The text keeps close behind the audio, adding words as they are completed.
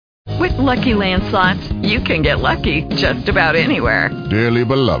With Lucky Land Slots, you can get lucky just about anywhere. Dearly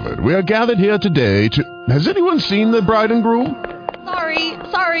beloved, we are gathered here today to... Has anyone seen the bride and groom?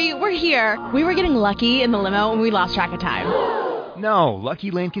 Sorry, we're here. We were getting lucky in the limo and we lost track of time. No,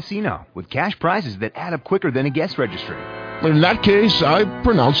 Lucky Land Casino, with cash prizes that add up quicker than a guest registry. In that case, I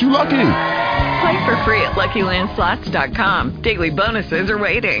pronounce you lucky. Play for free at LuckyLandSlots.com. Daily bonuses are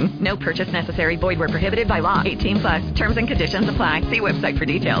waiting. No purchase necessary. Void where prohibited by law. 18 plus. Terms and conditions apply. See website for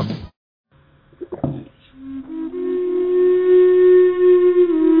details.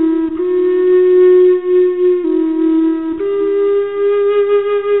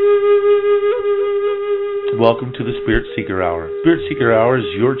 Welcome to the Spirit Seeker Hour. Spirit Seeker Hour is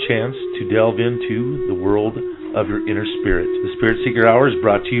your chance to delve into the world of your inner spirit. The Spirit Seeker Hour is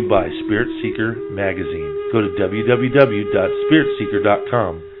brought to you by Spirit Seeker Magazine. Go to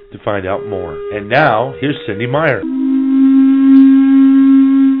www.spiritseeker.com to find out more. And now, here's Cindy Meyer.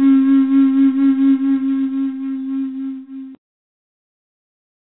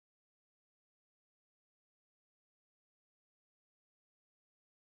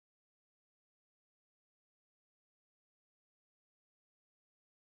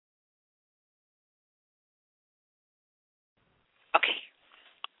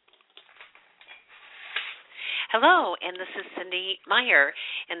 Hello, and this is Cindy Meyer,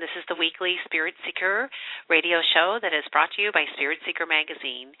 and this is the weekly Spirit Seeker radio show that is brought to you by Spirit Seeker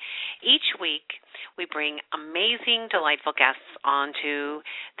Magazine. Each week, we bring amazing, delightful guests onto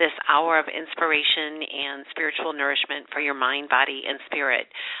this hour of inspiration and spiritual nourishment for your mind, body, and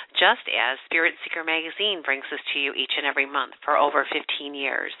spirit, just as Spirit Seeker Magazine brings this to you each and every month for over 15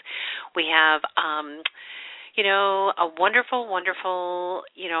 years. We have a wonderful,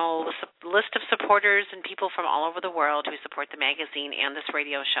 list of supporters and people from all over the world who support the magazine and this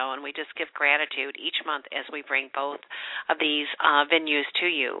radio show, and we just give gratitude each month as we bring both of these venues to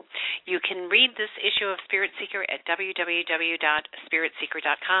you. You can read this issue of Spirit Seeker at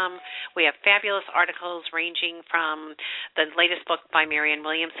www.spiritseeker.com. We have fabulous articles ranging from the latest book by Marianne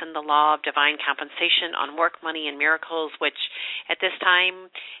Williamson, The Law of Divine Compensation on Work, Money, and Miracles, which at this time,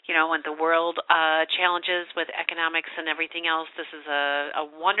 when the world challenges with economics and everything else, this is a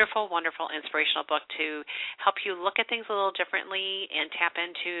wonderful, wonderful inspirational book to help you look at things a little differently and tap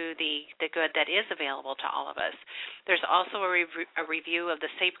into the good that is available to all of us. There's also a review of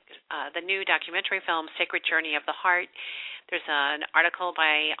the new documentary film, Sacred Journey of the Heart. There's an article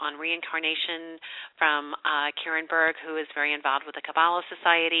on reincarnation from Karen Berg, who is very involved with the Kabbalah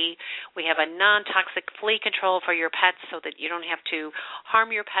Society. We have a non-toxic flea control for your pets so that you don't have to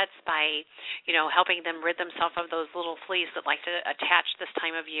harm your pets by, helping them rid themselves of those little fleas that like to attach this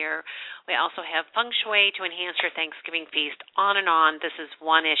time of year. We also have feng shui to enhance your Thanksgiving feast, on and on. This is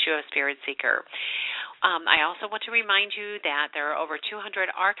one issue of Spirit Seeker. I also want to remind you that there are over 200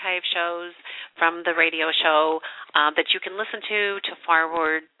 archive shows from the radio show that you can listen to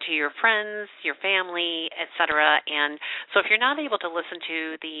forward to your friends, your family, etc. And so if you're not able to listen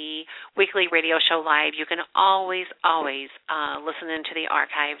to the weekly radio show live, you can always listen into the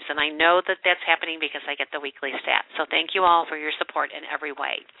archives. And I know that that's happening because I get the weekly stats. So thank you all for your support in every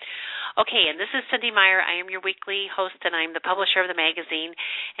way. Okay, and this is Cindy Meyer. I am your weekly host, and I'm the publisher of the magazine.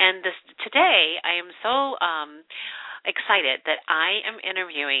 And today I am so excited that I am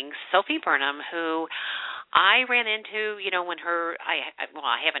interviewing Sophy Burnham, who I ran into, when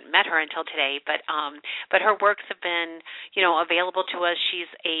I haven't met her until today, but her works have been, available to us.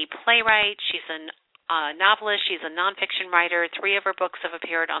 She's a playwright. She's a novelist. She's a nonfiction writer. 3 of her books have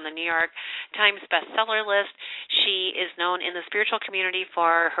appeared on the New York Times bestseller list. She is known in the spiritual community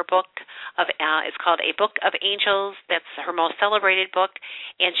for her book it's called A Book of Angels. That's her most celebrated book.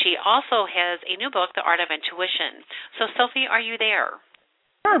 And she also has a new book, The Art of Intuition. So, Sophy, are you there?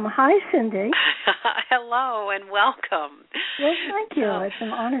 Hi, Cindy. Hello and welcome. Well, thank you. It's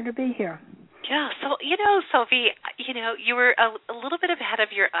an honor to be here. Yeah, so Sophy, you were a little bit ahead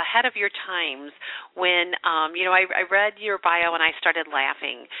of your times when I read your bio and I started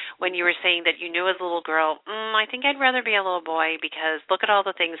laughing when you were saying that you knew as a little girl, I think I'd rather be a little boy because look at all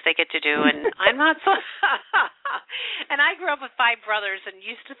the things they get to do and I'm not so and I grew up with 5 brothers and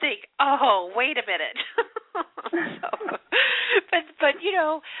used to think, oh, wait a minute.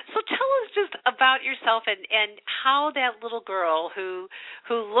 So tell us just about yourself and how that little girl who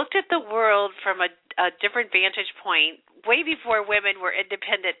looked at the world from a different vantage point way before women were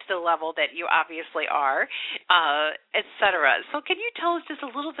independent to the level that you obviously are, et cetera. So can you tell us just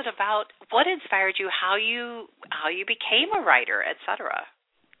a little bit about what inspired you, how you became a writer, et cetera?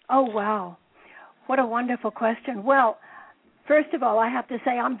 Oh, wow. What a wonderful question. Well, First of all, I have to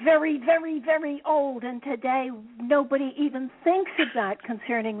say I'm very, very, very old, and today nobody even thinks of that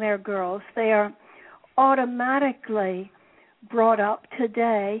concerning their girls. They are automatically brought up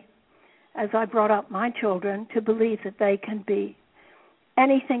today, as I brought up my children, to believe that they can be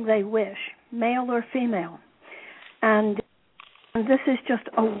anything they wish, male or female. And this is just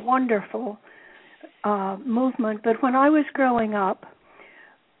a wonderful movement. But when I was growing up,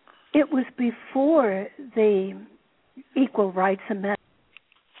 it was before the Equal Rights Amendment.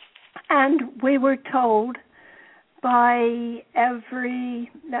 And we were told by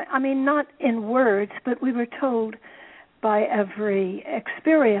not in words, but we were told by every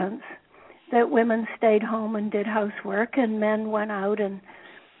experience that women stayed home and did housework, and men went out and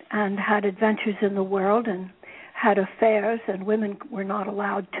had adventures in the world and had affairs, and women were not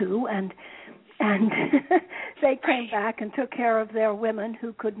allowed to, and they came back and took care of their women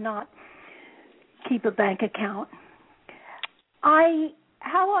who could not keep a bank account.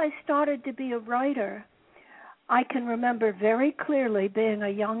 How I started to be a writer, I can remember very clearly being a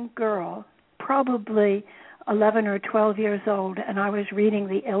young girl, probably 11 or 12 years old, and I was reading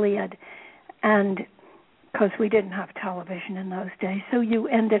the Iliad, and because we didn't have television in those days, so you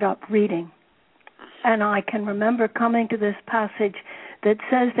ended up reading. And I can remember coming to this passage that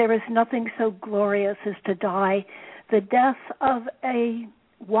says there is nothing so glorious as to die, the death of a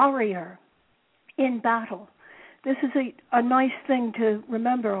warrior in battle. This is a nice thing to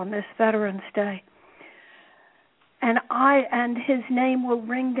remember on this Veterans Day. And his name will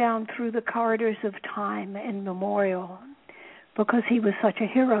ring down through the corridors of time in memorial because he was such a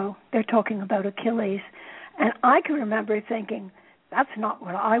hero. They're talking about Achilles. And I can remember thinking, that's not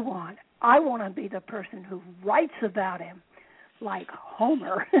what I want. I want to be the person who writes about him, like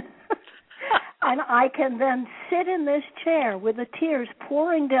Homer. And I can then sit in this chair with the tears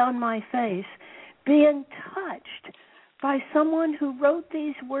pouring down my face, being touched by someone who wrote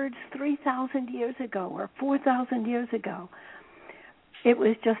these words 3,000 years ago or 4,000 years ago. It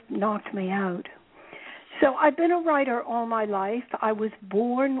was just knocked me out. So I've been a writer all my life. I was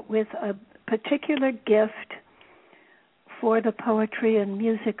born with a particular gift for the poetry and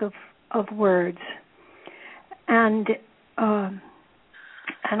music of words. And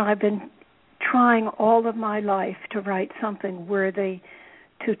I've been trying all of my life to write something worthy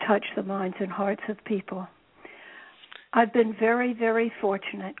to touch the minds and hearts of people. I've been very, very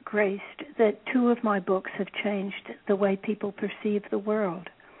fortunate, graced, that 2 of my books have changed the way people perceive the world.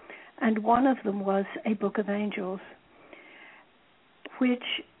 And one of them was A Book of Angels,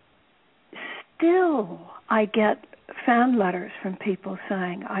 which still I get fan letters from people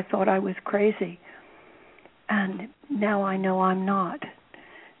saying, I thought I was crazy, and now I know I'm not.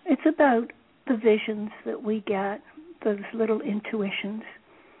 It's about the visions that we get, those little intuitions,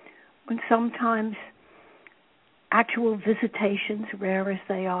 when sometimes actual visitations, rare as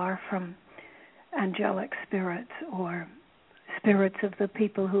they are, from angelic spirits or spirits of the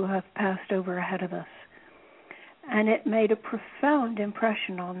people who have passed over ahead of us. And it made a profound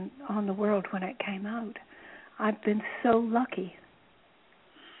impression on the world when it came out. I've been so lucky.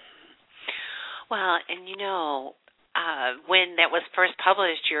 Well, and when that was first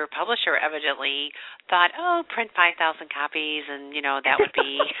published, your publisher evidently thought, print 5,000 copies, and, that would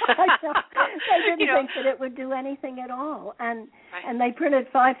be... I didn't think that it would do anything at all. And they printed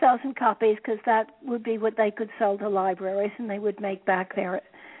 5,000 copies because that would be what they could sell to libraries, and they would make back their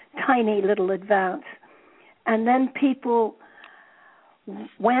tiny little advance. And then people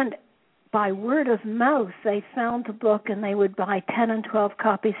went by word of mouth. They found the book and they would buy 10 and 12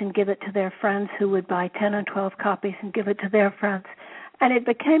 copies and give it to their friends, who would buy 10 and 12 copies and give it to their friends. And it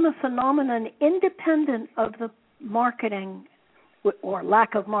became a phenomenon independent of the marketing, or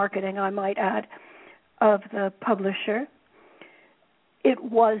lack of marketing, I might add, of the publisher. It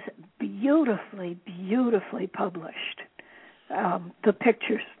was beautifully, beautifully published. The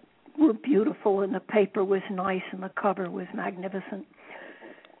pictures were beautiful, and the paper was nice, and the cover was magnificent.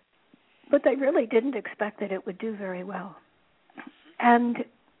 But they really didn't expect that it would do very well. And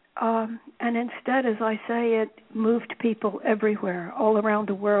instead, as I say, it moved people everywhere, all around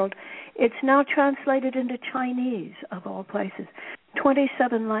the world. It's now translated into Chinese, of all places,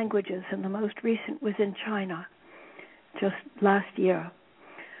 27 languages, and the most recent was in China just last year.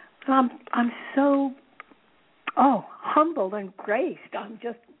 So I'm so humbled and graced. I'm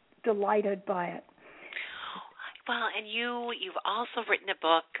just delighted by it. Well, and you've also written a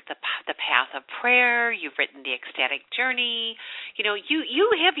book, The Path of Prayer. You've written The Ecstatic Journey.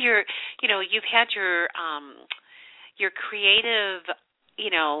 You've had your creative,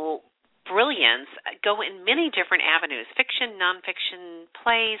 brilliance go in many different avenues: fiction, nonfiction,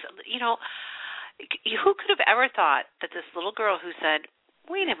 plays. who could have ever thought that this little girl who said,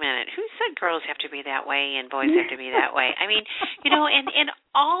 wait a minute, who said girls have to be that way and boys have to be that way? I mean, and in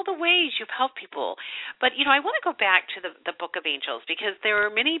all the ways you've helped people. But, I want to go back to the Book of Angels, because there are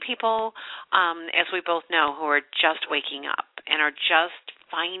many people, as we both know, who are just waking up and are just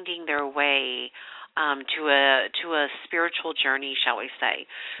finding their way to a spiritual journey, shall we say.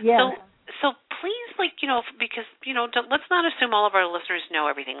 Yeah. So please, because, let's not assume all of our listeners know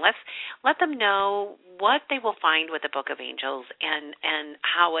everything. Let's let them know what they will find with the Book of Angels and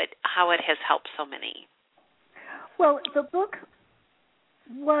how it has helped so many. Well, the book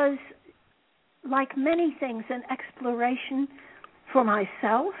was, like many things, an exploration for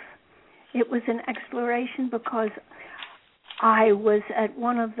myself. It was an exploration because I was at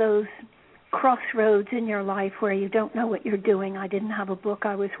one of those crossroads in your life where you don't know what you're doing. I didn't have a book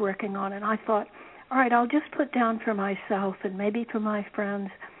I was working on, and I thought, all right, I'll just put down for myself and maybe for my friends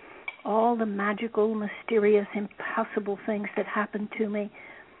all the magical, mysterious, impossible things that happened to me,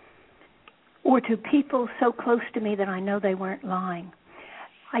 or to people so close to me that I know they weren't lying.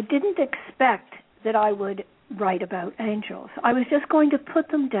 I didn't expect that I would write about angels. I was just going to put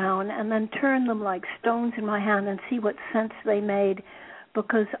them down and then turn them like stones in my hand and see what sense they made,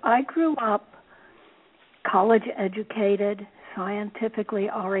 because I grew up college-educated, scientifically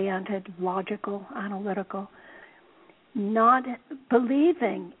oriented, logical, analytical, not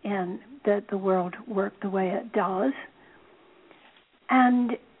believing in that the world worked the way it does.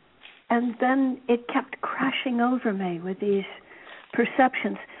 And then it kept crashing over me with these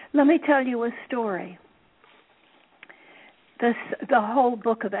perceptions. Let me tell you a story. The whole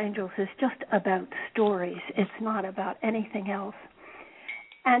Book of Angels is just about stories. It's not about anything else.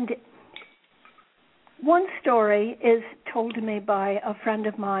 And one story is told to me by a friend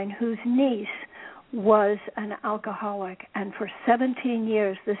of mine whose niece was an alcoholic, and for 17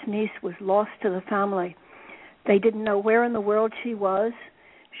 years this niece was lost to the family. They didn't know where in the world she was.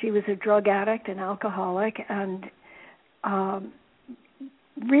 She was a drug addict, an alcoholic, and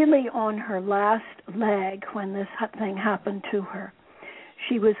really on her last leg when this thing happened to her.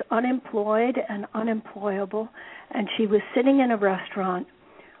 She was unemployed and unemployable, and she was sitting in a restaurant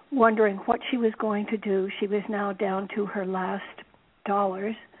wondering what she was going to do. She was now down to her last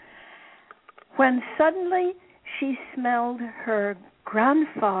dollars, when suddenly she smelled her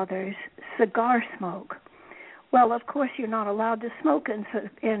grandfather's cigar smoke. Well, of course, you're not allowed to smoke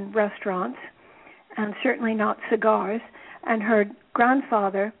in restaurants, and certainly not cigars. And her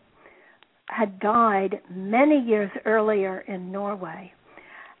grandfather had died many years earlier in Norway.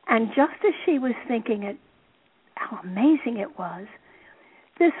 And just as she was thinking how amazing it was,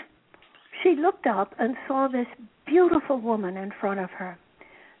 she looked up and saw this beautiful woman in front of her.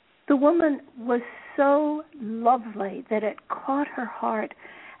 The woman was so lovely that it caught her heart,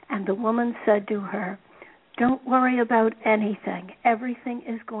 and the woman said to her, "Don't worry about anything. Everything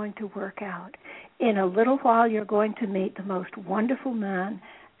is going to work out. In a little while you're going to meet the most wonderful man,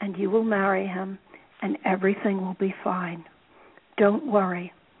 and you will marry him, and everything will be fine. Don't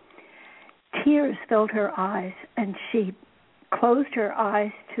worry." Tears filled her eyes, and she closed her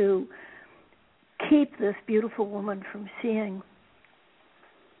eyes to keep this beautiful woman from seeing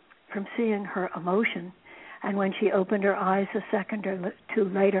her emotion. And when she opened her eyes a second or two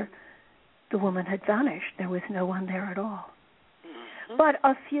later, the woman had vanished. There was no one there at all. Mm-hmm. But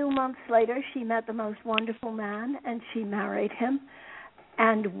a few months later, she met the most wonderful man, and she married him.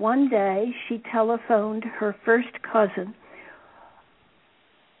 And one day, she telephoned her first cousin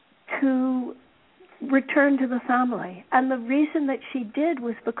to return to the family. And the reason that she did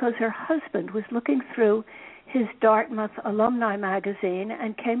was because her husband was looking through his Dartmouth alumni magazine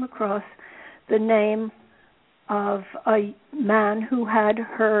and came across the name of a man who had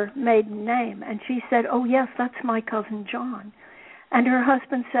her maiden name. And she said, "Oh, yes, that's my cousin John." And her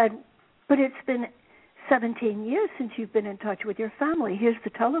husband said, "But it's been 17 years since you've been in touch with your family. Here's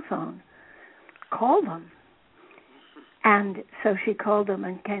the telephone. Call them." And so she called them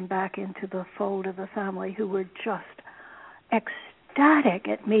and came back into the fold of the family, who were just ecstatic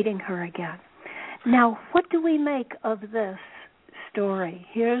at meeting her again. Now, what do we make of this story?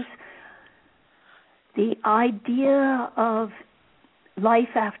 Here's the idea of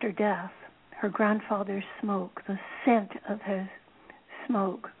life after death, her grandfather's smoke, the scent of his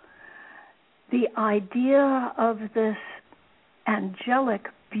smoke, the idea of this angelic,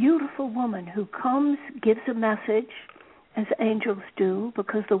 beautiful woman who comes, gives a message, as angels do,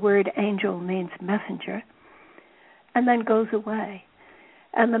 because the word angel means messenger, and then goes away.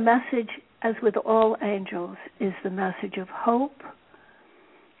 And the message, as with all angels, is the message of hope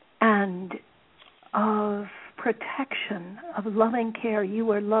and of protection, of loving care.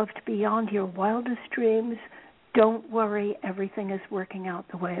 You are loved beyond your wildest dreams. Don't worry, everything is working out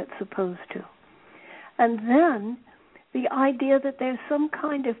the way it's supposed to. And then the idea that there's some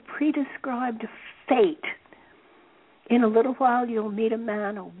kind of prescribed fate. In a little while you'll meet a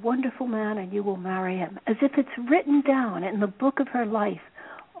man, a wonderful man, and you will marry him, as if it's written down in the book of her life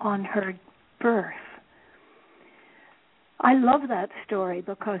on her birth. I love that story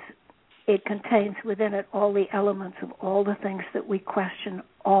because it contains within it all the elements of all the things that we question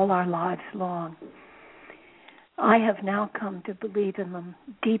all our lives long. I have now come to believe in them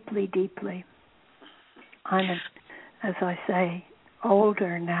deeply, deeply. I'm, as I say,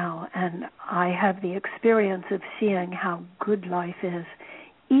 older now, and I have the experience of seeing how good life is,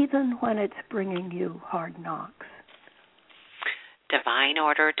 even when it's bringing you hard knocks. Divine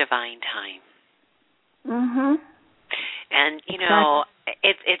order, divine time. Mm-hmm. And, you know,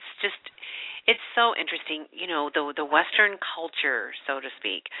 it's just, it's so interesting, you know, the Western culture, so to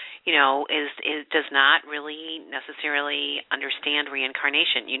speak, you know, is does not really necessarily understand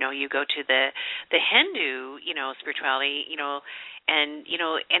reincarnation. You know, you go to the Hindu, you know, spirituality, you know, and, you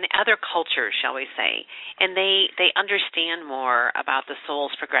know, and other cultures, shall we say, and they understand more about the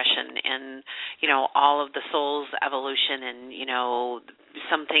soul's progression and, you know, all of the soul's evolution and, you know,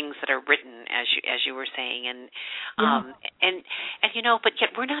 some things that are written, as you were saying, and you know, but yet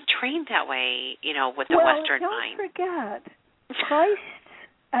we're not trained that way, you know, with the Western mind. Don't forget,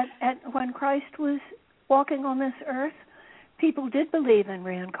 Christ, when Christ was walking on this earth, people did believe in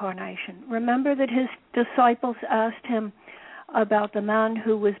reincarnation. Remember that his disciples asked him about the man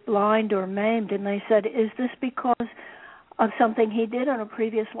who was blind or maimed, and they said, is this because of something he did in a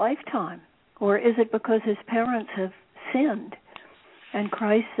previous lifetime, or is it because his parents have sinned? And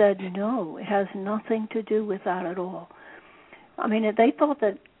Christ said, no, it has nothing to do with that at all. I mean, they thought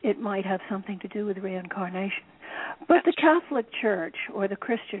that it might have something to do with reincarnation. But the Catholic Church, or the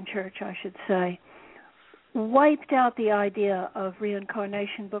Christian Church, I should say, wiped out the idea of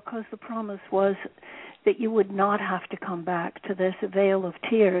reincarnation because the promise was that you would not have to come back to this vale of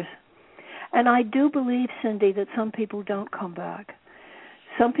tears. And I do believe, Cindy, that some people don't come back.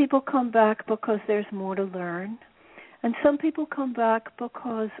 Some people come back because there's more to learn. And some people come back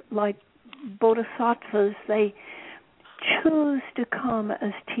because, like bodhisattvas, they choose to come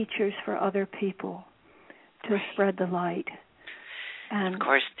as teachers for other people to spread the light. And of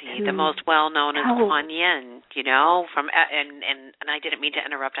course, the most well-known is Kuan Yin, you know, and I didn't mean to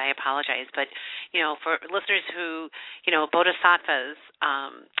interrupt, I apologize, but, you know, for listeners who, you know, bodhisattvas,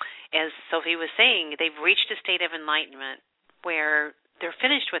 as Sophy was saying, they've reached a state of enlightenment where they're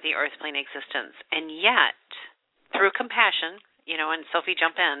finished with the earth plane existence, and yet, through compassion, you know, and Sophy,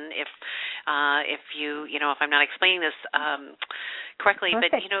 jump in if you know, if I'm not explaining this correctly,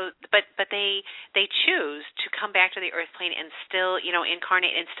 perfect. But you know, but they choose to come back to the earth plane and still, you know,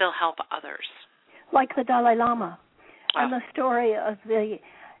 incarnate and still help others. Like the Dalai Lama. And the story of the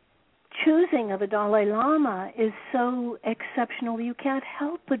choosing of the Dalai Lama is so exceptional you can't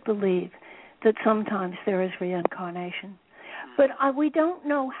help but believe that sometimes there is reincarnation. But we don't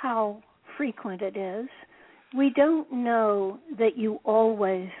know how frequent it is. We don't know that you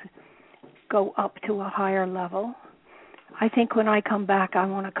always go up to a higher level. I think when I come back, I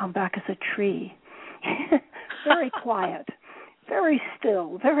want to come back as a tree. Very quiet, very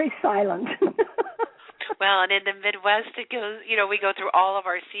still, very silent. Well, and in the Midwest, it goes, you know, we go through all of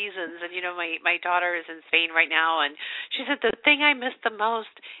our seasons. And, you know, my daughter is in Spain right now, and she said the thing I miss the most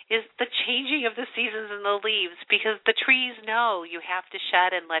is the changing of the seasons and the leaves, because the trees know you have to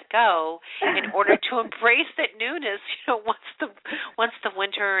shed and let go in order to embrace that newness, you know, once the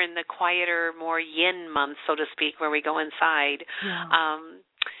winter and the quieter, more yin months, so to speak, where we go inside. Yeah.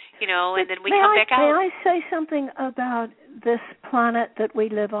 You know, and then we come back out. May I say something about this planet that we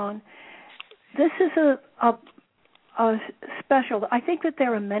live on? This is a special. I think that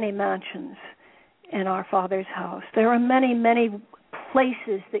there are many mansions in our Father's house. There are many, many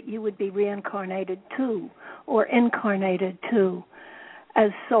places that you would be reincarnated to or incarnated to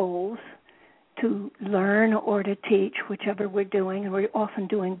as souls to learn or to teach, whichever we're doing, and we're often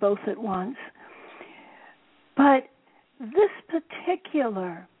doing both at once. But this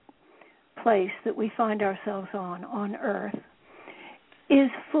particular place that we find ourselves on Earth, is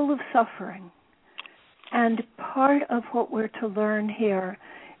full of suffering. And part of what we're to learn here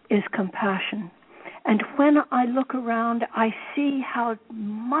is compassion. And when I look around, I see how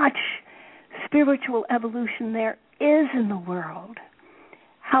much spiritual evolution there is in the world,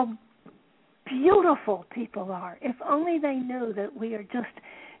 how beautiful people are. If only they knew that we are just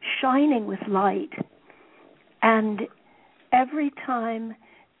shining with light. And every time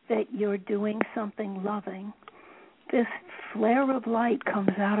that you're doing something loving, this flare of light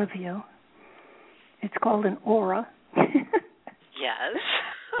comes out of you. It's called an aura. Yes.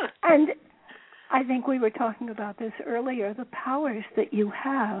 And I think we were talking about this earlier, the powers that you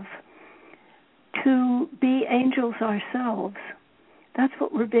have to be angels ourselves. That's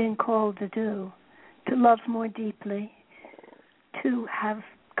what we're being called to do, to love more deeply, to have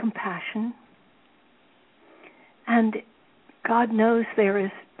compassion. And God knows there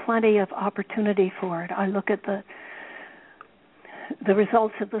is plenty of opportunity for it. I look at the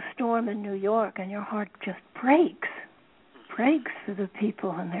results of the storm in New York, and your heart just breaks for the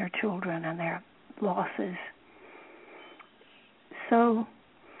people and their children and their losses. So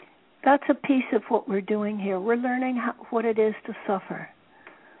that's a piece of what we're doing here. We're learning what it is to suffer,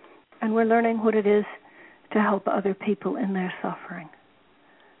 and we're learning what it is to help other people in their suffering.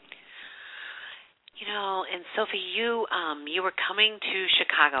 You know, and Sophie, you were coming to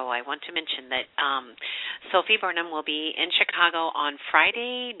Chicago. I want to mention that Sophy Burnham will be in Chicago on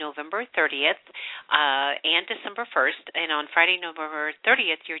Friday, November 30th, and December 1st. And on Friday, November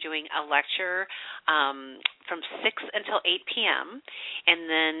 30th, you're doing a lecture from 6 until 8 p.m. And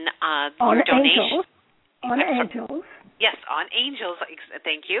then on your donation. Angels. Yes, on Angels,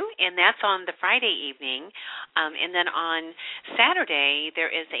 thank you. And that's on the Friday evening. And then on Saturday, there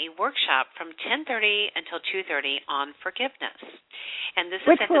is a workshop from 10:30 until 2:30 on forgiveness. And this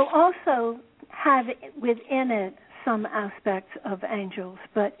Which will also have within it some aspects of angels,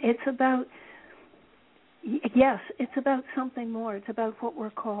 but it's about, it's about something more. It's about what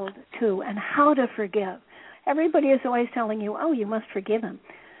we're called to and how to forgive. Everybody is always telling you, you must forgive him.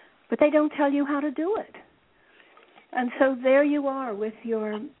 But they don't tell you how to do it. And so there you are with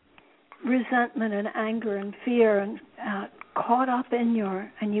your resentment and anger and fear and caught up in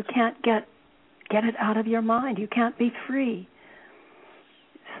and you can't get it out of your mind. You can't be free.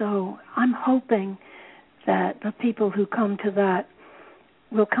 So I'm hoping that the people who come to that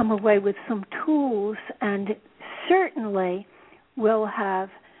will come away with some tools and certainly will have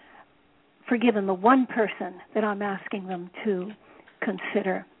forgiven the one person that I'm asking them to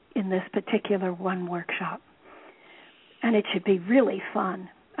consider in this particular one workshop. And it should be really fun.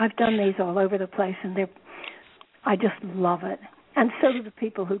 I've done these all over the place, and I just love it. And so do the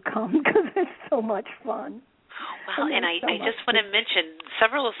people who come because it's so much fun. Well, and I just want to mention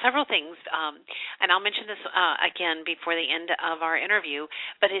several things, and I'll mention this again before the end of our interview,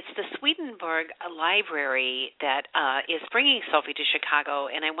 but it's the Swedenborg Library that is bringing Sophie to Chicago,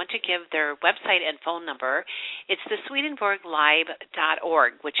 and I want to give their website and phone number. It's the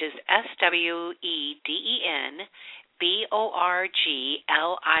SwedenborgLib.org, which is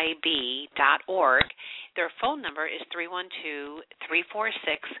SwedenborgLib.org. Their phone number is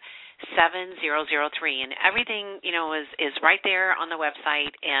 312-346-7003, and everything is right there on the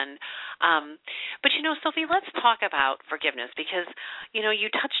website. And but Sophie, let's talk about forgiveness because you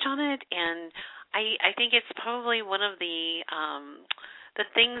touched on it, and I think it's probably one of the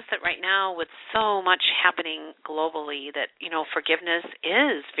things that right now with so much happening globally that forgiveness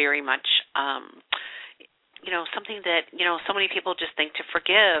is very much something that, so many people just think to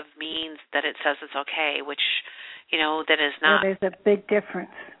forgive means that it says it's okay, which, that is not. Well, there's a big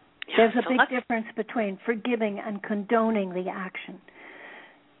difference. Yeah, there's a big difference between forgiving and condoning the action.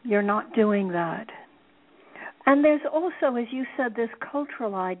 You're not doing that. And there's also, as you said, this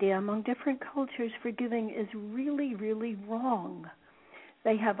cultural idea. Among different cultures, forgiving is really, really wrong.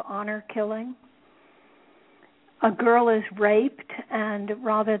 They have honor killing. A girl is raped, and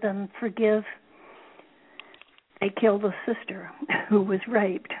rather than forgive, they kill the sister who was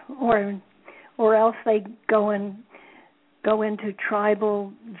raped, or else they go into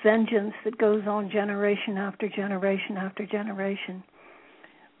tribal vengeance that goes on generation after generation after generation.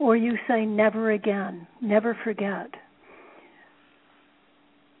 Or you say never again, never forget.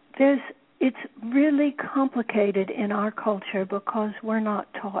 It's really complicated in our culture because we're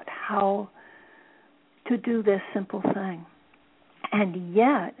not taught how to do this simple thing. And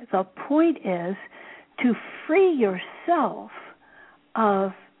yet the point is to free yourself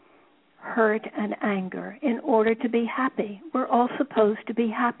of hurt and anger in order to be happy. We're all supposed to be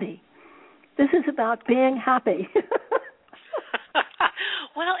happy. This is about being happy.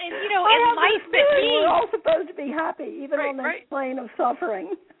 Well, and enlightenment means we're all supposed to be happy, even on this plane of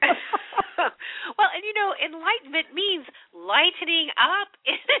suffering. Well, and enlightenment means lightening up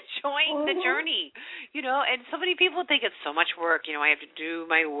and enjoying the journey. And so many people think it's so much work. I have to do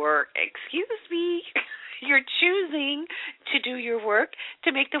my work. Excuse me. You're choosing to do your work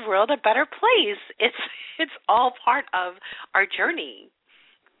to make the world a better place. It's all part of our journey.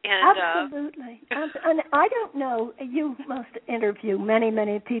 And, absolutely. And I don't know, you must interview many,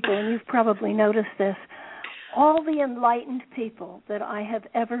 many people, and you've probably noticed this. all the enlightened people that I have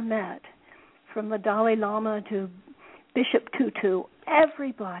ever met, from the Dalai Lama to Bishop Tutu,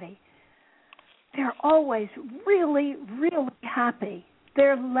 everybody, they're always really, really happy.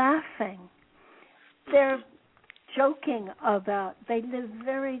 They're laughing. They're joking about. They live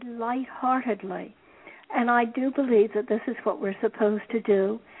very lightheartedly. And I do believe that this is what we're supposed to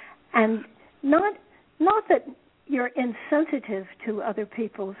do. And not that you're insensitive to other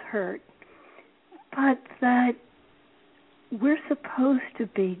people's hurt, but that we're supposed to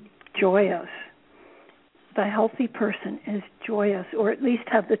be joyous. The healthy person is joyous, or at least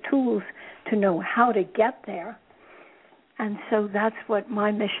have the tools to know how to get there. And so that's what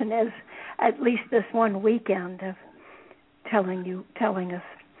my mission is, at least this one weekend, of telling us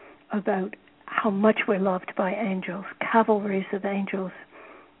about how much we're loved by angels, cavalries of angels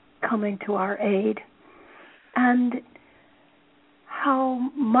coming to our aid, and how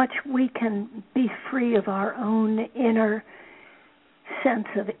much we can be free of our own inner sense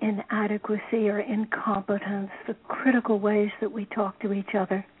of inadequacy or incompetence, the critical ways that we talk to each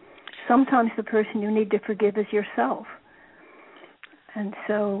other. Sometimes the person you need to forgive is yourself. And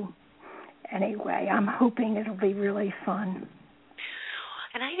so, anyway, I'm hoping it'll be really fun.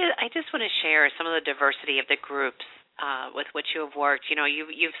 And I just want to share some of the diversity of the groups with which you have worked. You know,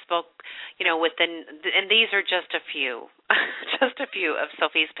 you've spoke, you know, and these are just a few of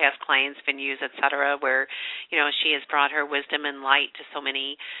Sophie's past clients, venues, et cetera, where, you know, she has brought her wisdom and light to so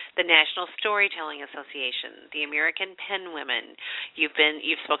many. The National Storytelling Association, the American Pen Women. You've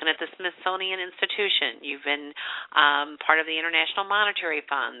spoken at the Smithsonian Institution. You've been part of the International Monetary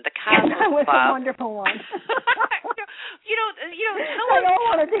Fund, the Cosmos That was Club. a wonderful one. you know. They all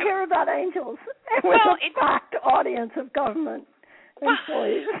wanted to hear about angels. It was a packed audience of government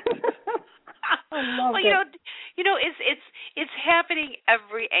employees. I love it. You know, it's happening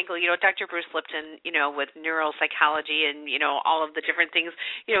every angle. You know, Dr. Bruce Lipton, you know, with neuropsychology and, you know, all of the different things.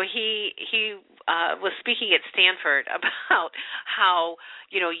 You know, he was speaking at Stanford about how,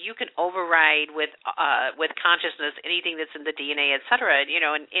 you know, you can override with consciousness anything that's in the DNA, et cetera. You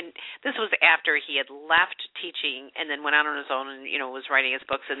know, and this was after he had left teaching and then went out on his own and, you know, was writing his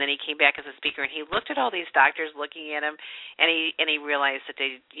books, and then he came back as a speaker, and he looked at all these doctors looking at him, and he realized that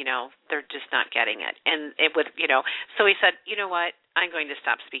they, you know, they're just not getting it. And it would, you know, so he said, you know what, I'm going to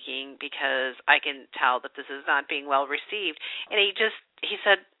stop speaking because I can tell that this is not being well received. And he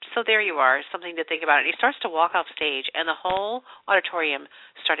said, so there you are, something to think about. And he starts to walk off stage, and the whole auditorium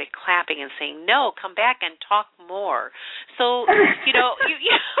started clapping and saying, no, come back and talk more. So, you know,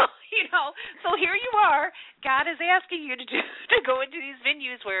 so here you are. God is asking you to go into these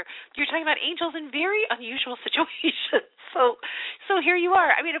venues where you're talking about angels in very unusual situations. So here you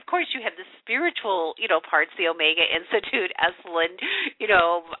are. I mean, of course, you have the spiritual, you know, parts, the Omega Institute, Esalen, you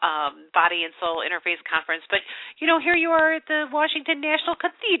know, Body and Soul Interface Conference. But, you know, here you are at the Washington National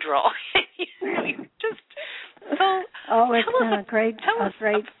Cathedral. It's been a great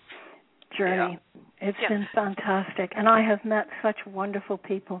journey. Yeah. It's been fantastic, and I have met such wonderful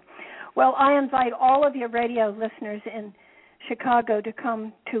people. Well, I invite all of your radio listeners in Chicago to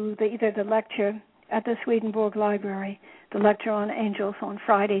come to either the lecture at the Swedenborg Library, the lecture on angels on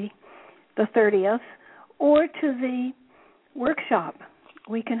Friday the 30th, or to the workshop.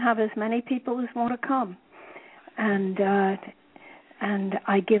 We can have as many people as want to come. And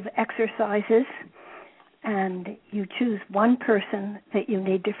I give exercises, and you choose one person that you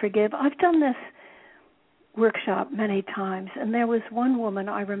need to forgive. I've done this workshop many times, and there was one woman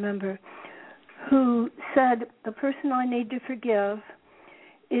I remember who said, the person I need to forgive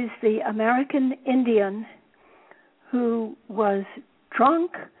is the American Indian who was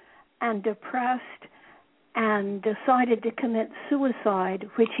drunk and depressed and decided to commit suicide,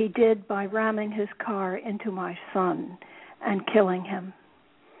 which he did by ramming his car into my son and killing him.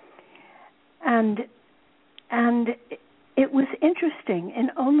 And it was interesting. In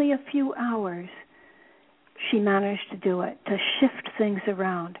only a few hours, she managed to do it, to shift things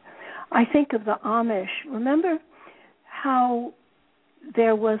around. I think of the Amish. Remember how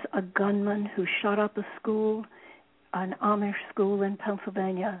there was a gunman who shot up a school, an Amish school in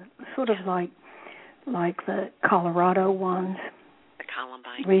Pennsylvania, sort of like the Colorado ones. The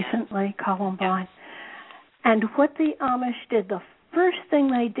Columbine. Recently, yeah. Columbine. Yeah. And what the Amish did, the first thing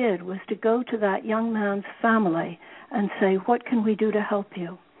they did was to go to that young man's family and say, what can we do to help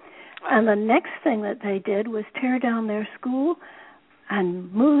you? And the next thing that they did was tear down their school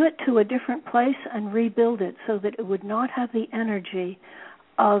and move it to a different place and rebuild it so that it would not have the energy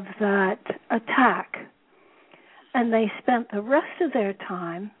of that attack. And they spent the rest of their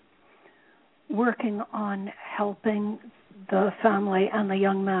time working on helping the family and the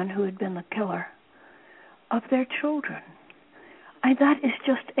young man who had been the killer. of their children. That is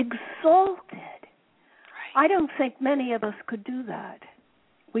just exalted. Right. I don't think many of us could do that.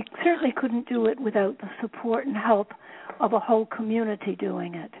 We certainly couldn't do it without the support and help of a whole community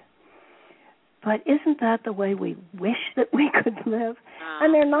doing it. But isn't that the way we wish that we could live?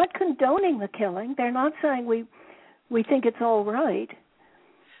 And they're not condoning the killing. They're not saying we think it's all right.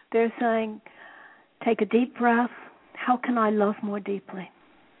 They're saying, take a deep breath. How can I love more deeply?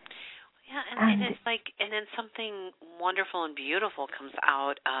 Yeah, and it's like, and then something wonderful and beautiful comes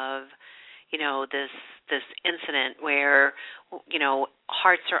out of, this incident where,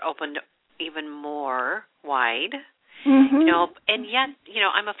 hearts are opened even more wide. Mm-hmm. And yet,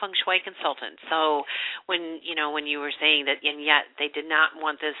 I'm a feng shui consultant. So when you were saying that, and yet they did not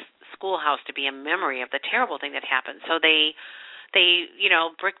want this schoolhouse to be a memory of the terrible thing that happened. So they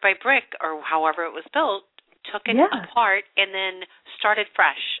brick by brick or however it was built, took it apart and then started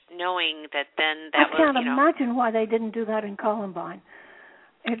fresh, knowing that then that I can't imagine why they didn't do that in Columbine.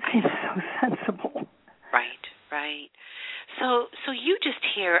 It seems so sensible. Right. So you just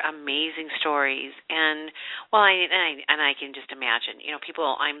hear amazing stories, and I can just imagine,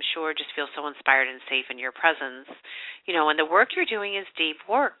 people I'm sure just feel so inspired and safe in your presence, and the work you're doing is deep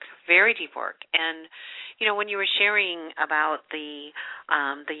work, very deep work. And when you were sharing about the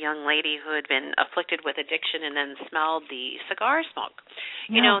young lady who had been afflicted with addiction and then smelled the cigar smoke,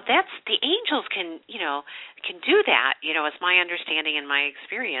 that's the angels can do that. It's my understanding and my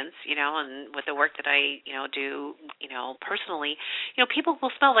experience, and with the work that I do, personally, people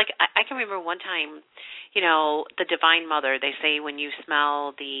will smell like I can remember one time, the Divine Mother. They say when you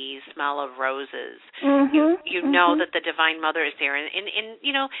smell the smell of roses, you know that the Divine Mother is there, and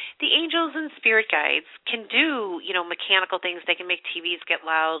the angels and spirit guides can do mechanical things. They can make TVs get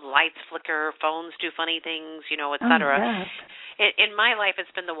loud, lights flicker, phones do funny things, etc. In my life,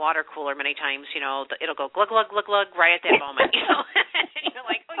 it's been the water cooler many times. It'll go glug glug glug glug right at that moment. You're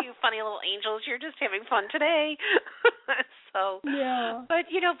like, oh, you funny little angels, you're just having fun today. But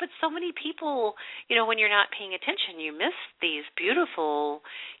so many people, when you're not paying attention, you miss these beautiful,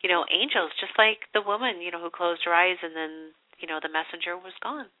 angels, just like the woman, who closed her eyes and then, the messenger was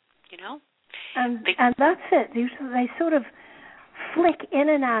gone, And that's it. They sort of flick in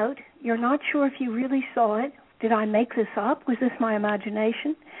and out. You're not sure if you really saw it. Did I make this up? Was this my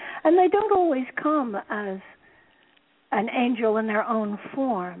imagination? And they don't always come as an angel in their own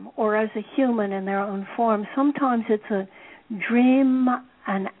form or as a human in their own form. Sometimes it's a dream,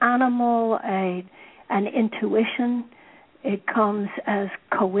 an animal, an intuition. It comes as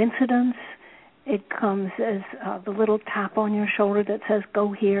coincidence. It comes as the little tap on your shoulder that says,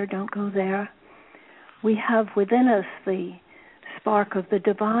 go here, don't go there. We have within us the spark of the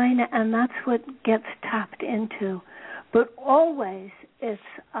divine, and that's what gets tapped into. But always it's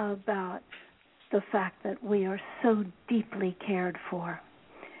about the fact that we are so deeply cared for.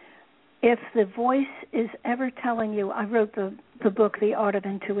 If the voice is ever telling you, I wrote the book, The Art of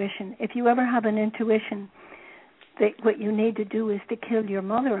Intuition. If you ever have an intuition that what you need to do is to kill your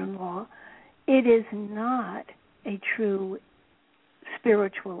mother-in-law, it is not a true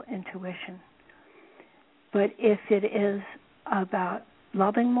spiritual intuition. But if it is about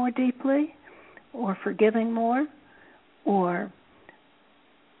loving more deeply or forgiving more or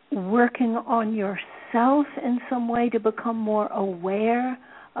working on yourself in some way to become more aware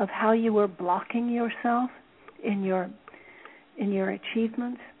of how you are blocking yourself in your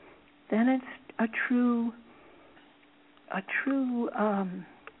achievements, then it's a true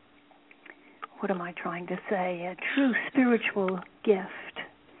what am I trying to say? A true spiritual gift.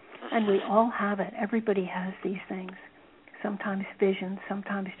 And we all have it. Everybody has these things. Sometimes visions,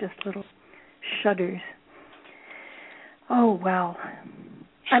 sometimes just little shudders. Oh, well.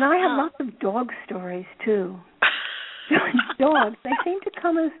 And I have lots of dog stories, too. Dogs. They seem to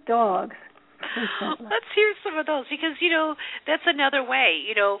come as dogs. Let's hear some of those, because, that's another way.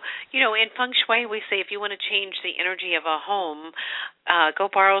 In Feng Shui, we say if you want to change the energy of a home, go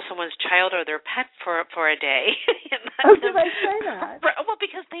borrow someone's child or their pet for a day. Oh, did I say that? Well,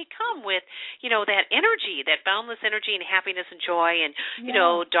 because they come with, that energy, that boundless energy and happiness and joy. And,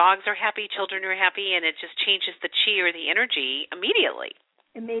 dogs are happy, children are happy, and it just changes the chi or the energy immediately.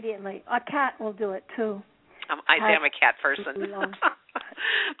 Immediately. A cat will do it, too. I say I'm a cat person.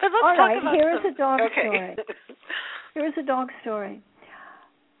 But let's all right, talk about here's a dog story. Here's a dog story.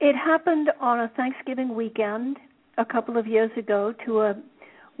 It happened on a Thanksgiving weekend a couple of years ago to a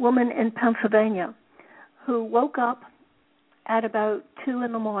woman in Pennsylvania who woke up at about 2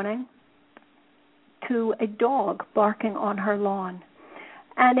 a.m. to a dog barking on her lawn.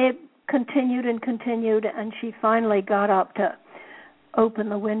 And it continued and continued, and she finally got up to open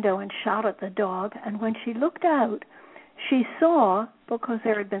the window and shout at the dog. And when she looked out, she saw, because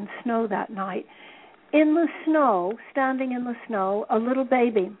there had been snow that night, in the snow, standing in the snow, a little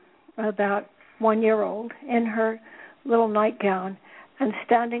baby, about 1 year old, in her little nightgown, and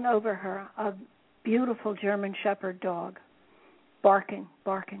standing over her, a beautiful German Shepherd dog, barking.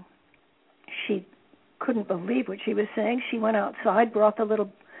 She couldn't believe what she was saying. She went outside, brought the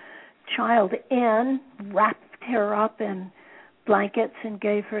little child in, wrapped her up in blankets and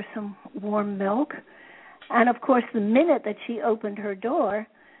gave her some warm milk. And, of course, the minute that she opened her door,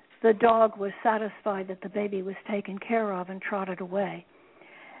 the dog was satisfied that the baby was taken care of and trotted away.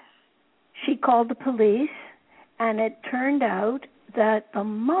 She called the police, and it turned out that the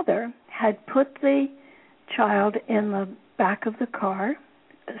mother had put the child in the back of the car,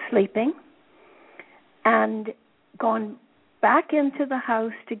 sleeping, and gone back into the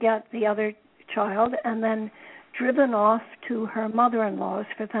house to get the other child, and then driven off to her mother-in-law's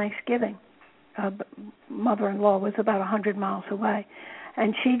for Thanksgiving. Mother-in-law was about 100 miles away.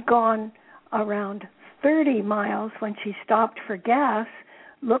 And she'd gone around 30 miles when she stopped for gas,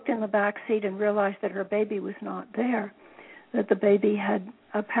 looked in the back seat and realized that her baby was not there, that the baby had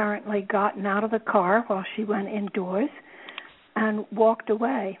apparently gotten out of the car while she went indoors and walked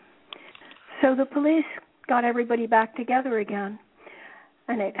away. So the police got everybody back together again,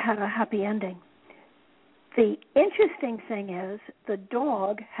 and it had a happy ending. The interesting thing is the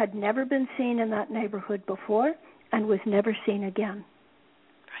dog had never been seen in that neighborhood before and was never seen again.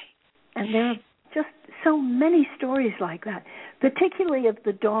 Right. And there are just so many stories like that, particularly of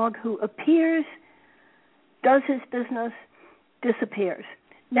the dog who appears, does his business, disappears,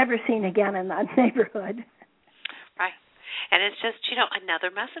 never seen again in that neighborhood. Right. And it's just, another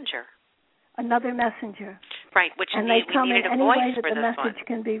messenger. Another messenger. Right, which and we they come needed in a any voice way that for the this message one.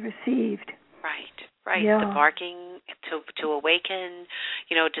 can be received. Right. Yeah. The barking to awaken,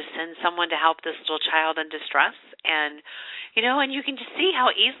 to send someone to help this little child in distress, and and you can just see how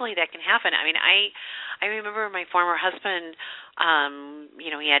easily that can happen. I mean, I remember my former husband.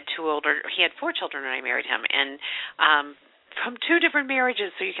 He had 4 children when I married him, and from 2 different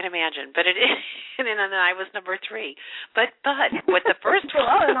marriages, so you can imagine. But and then I was number 3. But with the first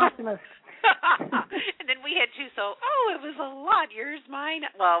one, an optimist. And then we had 2, so it was a lot. Yours, mine.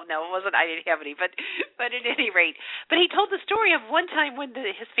 Well, no, it wasn't. I didn't have any, but at any rate. But he told the story of one time when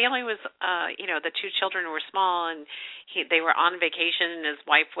his family was, the 2 children were small, and they were on vacation, and his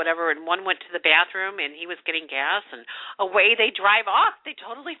wife, whatever, and one went to the bathroom, and he was getting gas, and away they drive off. They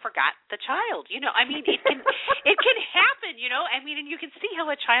totally forgot the child. It can happen. And you can see how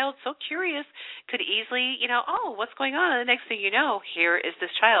a child so curious could easily, what's going on? And the next thing you know, here is this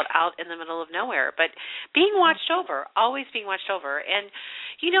child out in the middle of nowhere, but being watched over, always being watched over. And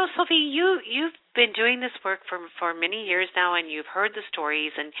Sophie, you've been doing this work for many years now, and you've heard the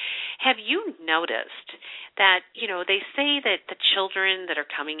stories. And have you noticed that they say that the children that are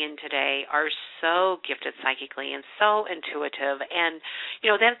coming in today are so gifted psychically and so intuitive, and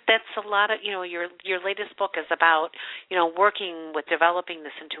that's a lot of your latest book is about working with developing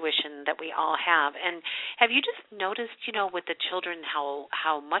this intuition that we all have. And have you just noticed with the children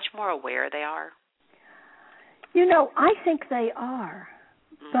how much more aware they are? I think they are,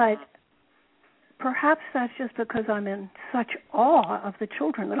 but perhaps that's just because I'm in such awe of the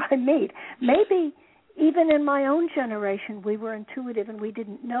children that I meet. Maybe even in my own generation we were intuitive and we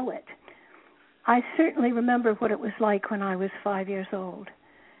didn't know it. I certainly remember what it was like when I was 5 years old,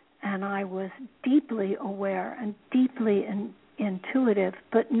 and I was deeply aware and deeply intuitive,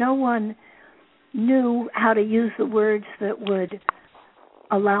 but no one knew how to use the words that would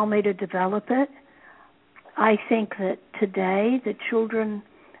allow me to develop it. I think that today the children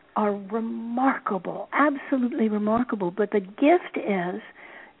are remarkable, absolutely remarkable, but the gift is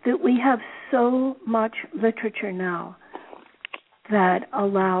that we have so much literature now that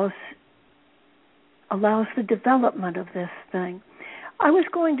allows the development of this thing. I was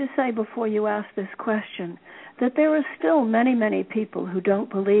going to say before you asked this question that there are still many, many people who don't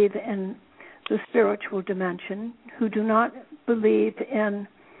believe in the spiritual dimension, who do not believe in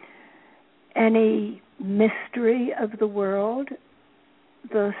any mystery of the world,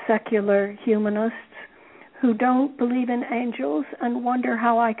 the secular humanists who don't believe in angels and wonder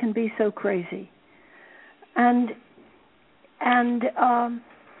how I can be so crazy. And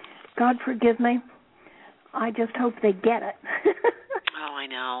God forgive me, I just hope they get it. Oh, I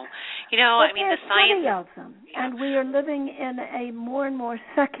know. But the science of them, yeah. And we are living in a more and more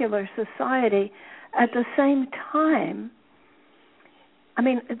secular society. At the same time,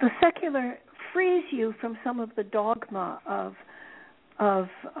 the secular frees you from some of the dogma of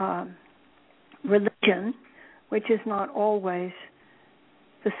religion, which is not always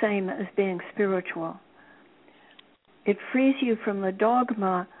the same as being spiritual. It frees you from the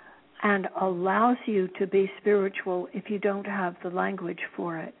dogma and allows you to be spiritual if you don't have the language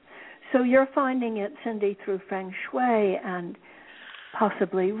for it. So you're finding it, Cindy, through Feng Shui and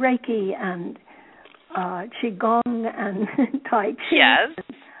possibly Reiki and Qigong and Tai Chi. Yes.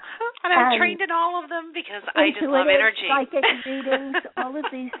 And I'm trained in all of them because I just love energy. Psychic readings, all of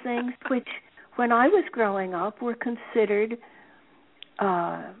these things, which when I was growing up were considered,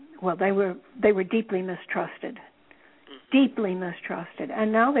 they were deeply mistrusted. Deeply mistrusted.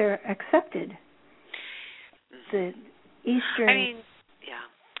 And now they're accepted. The Eastern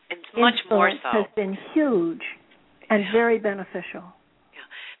it's much more so. Has been huge and very beneficial.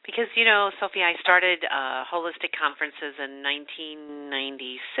 Because, Sophie, I started holistic conferences in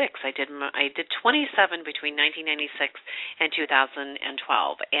 1996. I did 27 between 1996 and 2012,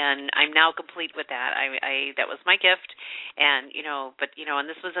 and I'm now complete with that. I that was my gift, and and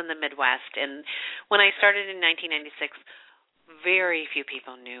this was in the Midwest. And when I started in 1996, very few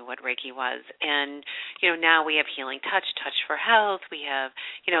people knew what Reiki was. And, now we have Healing Touch for Health. We have,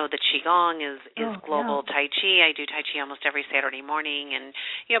 the Qigong is global Tai Chi. I do Tai Chi almost every Saturday morning. And,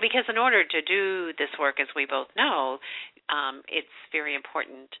 because in order to do this work, as we both know, it's very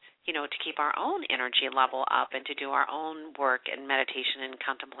important, to keep our own energy level up and to do our own work and meditation and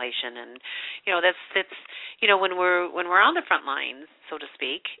contemplation. And, that's when we're on the front lines, so to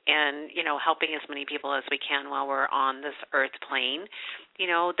speak, and, helping as many people as we can while we're on this earth plane,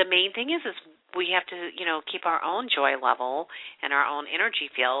 the main thing is we have to, keep our own joy level and our own energy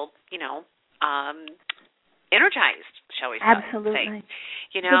field, energized, shall we say. Absolutely.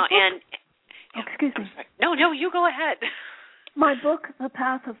 Excuse me. No, you go ahead. My book, The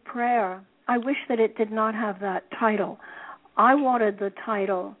Path of Prayer, I wish that it did not have that title. I wanted the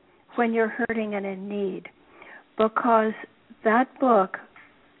title, When You're Hurting and in Need, because that book,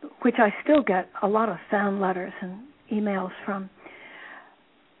 which I still get a lot of fan letters and emails from,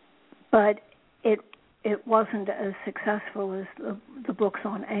 but it wasn't as successful as the books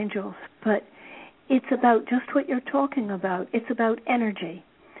on angels. But it's about just what you're talking about. It's about energy.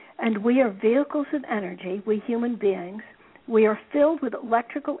 And we are vehicles of energy, we human beings. We are filled with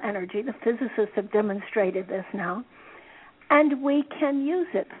electrical energy. The physicists have demonstrated this now. And we can use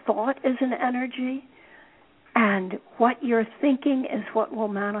it. Thought is an energy. And what you're thinking is what will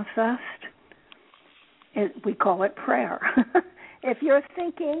manifest. We call it prayer. If you're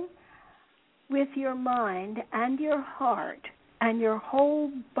thinking with your mind and your heart and your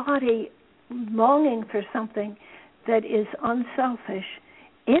whole body longing for something that is unselfish,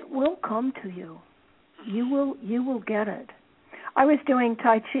 it will come to you. You will get it. I was doing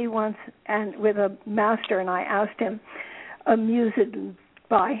Tai Chi once and with a master, and I asked him, amused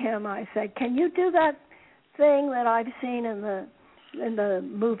by him, I said, "Can you do that thing that I've seen in the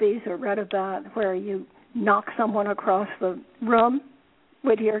movies or read about where you knock someone across the room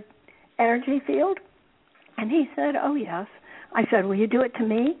with your energy field?" And he said, "Oh, yes." I said, "Will you do it to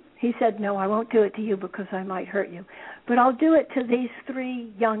me?" He said, "No, I won't do it to you because I might hurt you. But I'll do it to these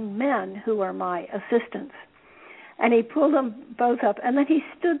 3 young men who are my assistants." And he pulled them both up. And then he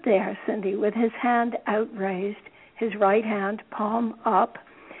stood there, Cindy, with his hand outraised, his right hand, palm up.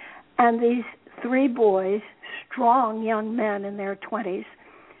 And these 3 boys, strong young men in their 20s,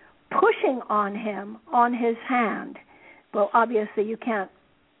 pushing on him on his hand. Well, obviously you can't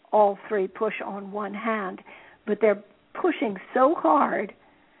all 3 push on one hand, but they're pushing so hard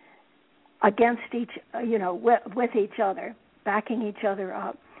against with each other, backing each other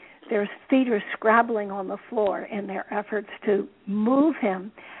up. Their feet are scrabbling on the floor in their efforts to move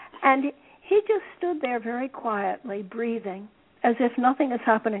him. And he just stood there very quietly, breathing, as if nothing is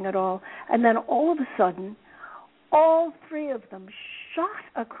happening at all. And then all of a sudden, all 3 of them shot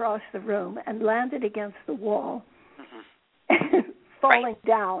across the room and landed against the wall, falling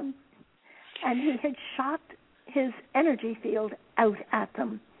down. And he had shot his energy field out at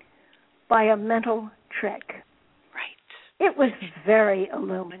them by a mental trick. It was very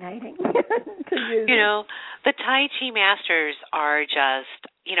illuminating to use. The Tai Chi masters are just,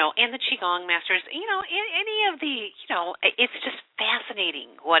 and the Qigong masters, any of the, it's just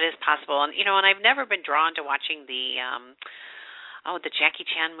fascinating what is possible. And, and I've never been drawn to watching the Jackie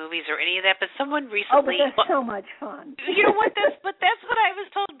Chan movies or any of that, but someone recently... Oh, but that's so much fun. You know what, but that's what I was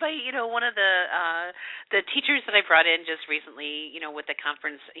told by, one of the teachers that I brought in just recently, with the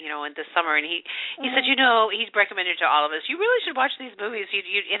conference, in this summer, and he said, he's recommended to all of us, you really should watch these movies.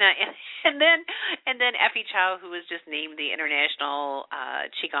 And then Effie Chow, who was just named the International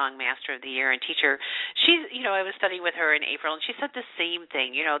Qigong Master of the Year and teacher, she's, I was studying with her in April, and she said the same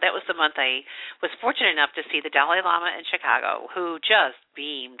thing. That was the month I was fortunate enough to see the Dalai Lama in Chicago, who who just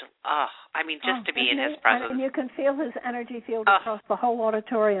beamed. Just to be in his presence. And you can feel his energy field across the whole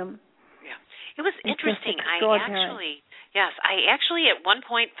auditorium. Yeah. It was interesting. I actually at one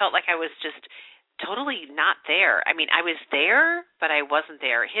point felt like I was just totally not there. I mean, I was there, but I wasn't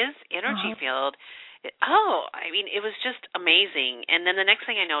there. His energy field, it was just amazing. And then the next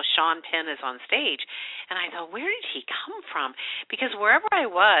thing I know, Sean Penn is on stage, and I thought, where did he come from? Because wherever I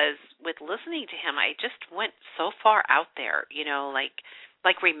was with listening to him, I just went so far out there,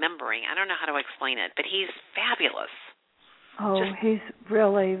 like remembering. I don't know how to explain it, but he's fabulous. Oh, he's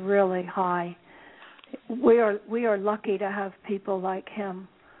really, really high. We are lucky to have people like him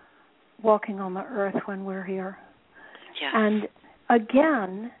walking on the earth when we're here. Yes. And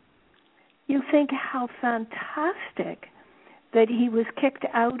again, you think how fantastic that he was kicked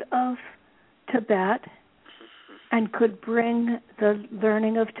out of Tibet and could bring the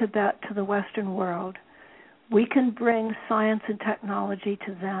learning of Tibet to the Western world. We can bring science and technology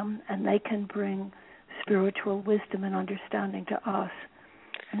to them, and they can bring spiritual wisdom and understanding to us.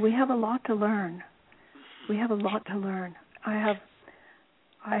 And we have a lot to learn.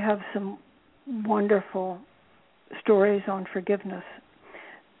 I have some wonderful stories on forgiveness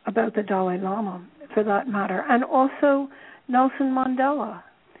about the Dalai Lama, for that matter, and also Nelson Mandela.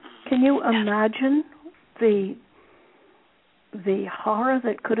 Can you imagine the horror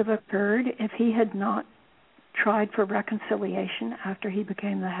that could have occurred if he had not tried for reconciliation after he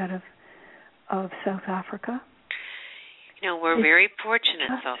became the head of South Africa? We're very fortunate,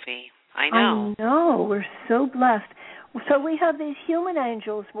 Sophie. I know. I know. We're so blessed. So we have these human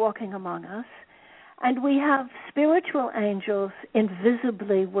angels walking among us, and we have spiritual angels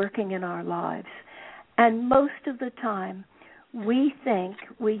invisibly working in our lives. And most of the time, we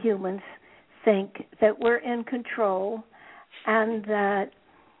humans think that we're in control and that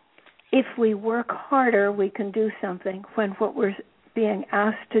if we work harder, we can do something, when what we're being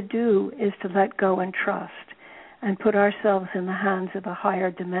asked to do is to let go and trust and put ourselves in the hands of a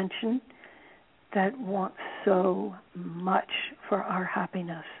higher dimension that wants so much for our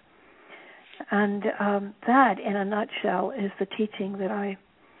happiness. And that, in a nutshell, is the teaching that I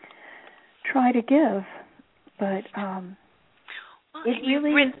try to give. But it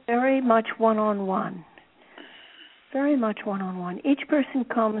really is very much one-on-one. Very much one-on-one. Each person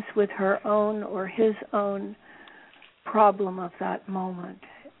comes with her own or his own problem of that moment,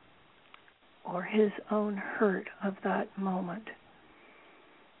 or his own hurt of that moment.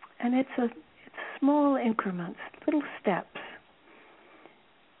 And it's small increments, little steps,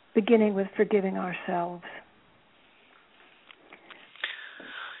 beginning with forgiving ourselves.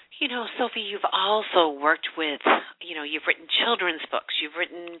 Sophie, you've also worked with, you've written children's books, you've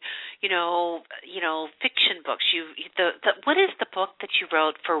written, fiction books. What is the book that you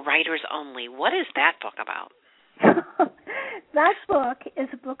wrote for writers only? What is that book about? That book is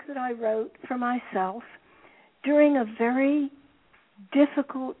a book that I wrote for myself during a very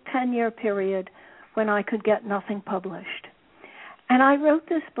difficult 10-year period when I could get nothing published. And I wrote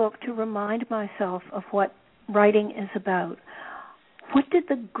this book to remind myself of what writing is about. What did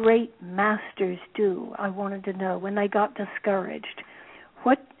the great masters do, I wanted to know, when they got discouraged?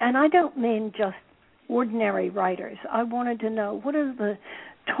 And I don't mean just ordinary writers. I wanted to know, what did the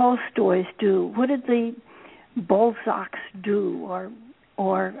Tolstoys do? What did the Balzacs do,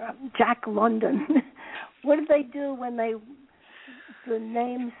 or Jack London? What did they do when the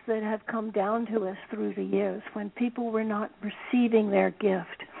names that have come down to us through the years, when people were not receiving their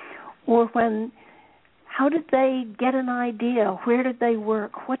gift, or how did they get an idea? Where did they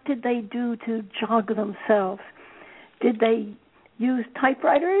work? What did they do to jog themselves? Did they use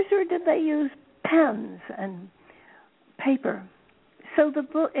typewriters, or did they use pens and paper? So the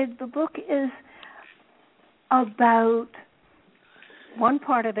book is about, one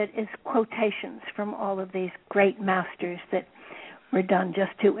part of it is quotations from all of these great masters that were done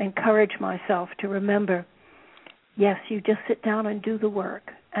just to encourage myself to remember, yes, you just sit down and do the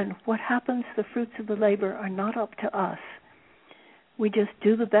work. And what happens, the fruits of the labor are not up to us. We just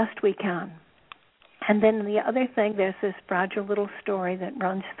do the best we can. And then the other thing, there's this fragile little story that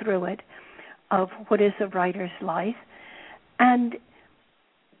runs through it of what is a writer's life. And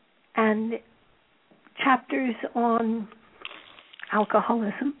chapters on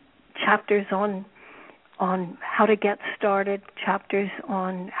alcoholism, chapters on how to get started, chapters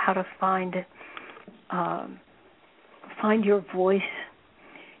on how to find your voice.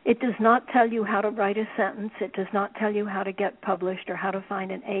 It does not tell you how to write a sentence. It does not tell you how to get published or how to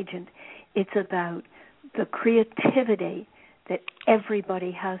find an agent. It's about the creativity that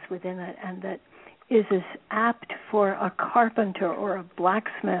everybody has within it, and that is as apt for a carpenter or a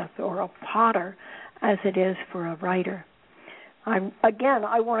blacksmith or a potter as it is for a writer.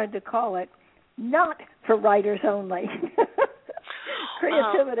 I wanted to call it not for writers only.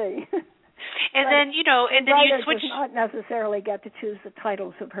 Creativity. And then, you know, and then you switch. Does not necessarily get to choose the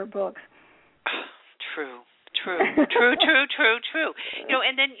titles of her books. True. You know,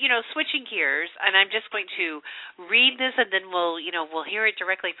 and then, you know, switching gears, and I'm just going to read this, and then we'll hear it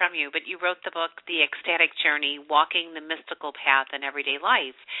directly from you. But you wrote the book, The Ecstatic Journey, Walking the Mystical Path in Everyday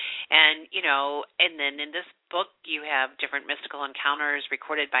Life. And, you know, and then in this book you have different mystical encounters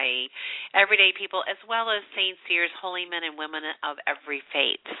recorded by everyday people as well as saints, seers, holy men and women of every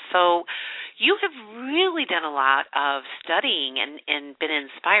faith. So you have really done a lot of studying and been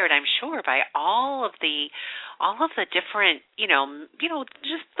inspired, I'm sure, by all of the different, you know,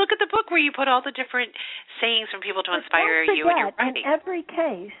 just look at the book where you put all the different sayings from people to inspire you in your writing. In every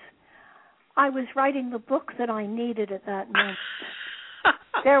case, I was writing the book that I needed at that moment.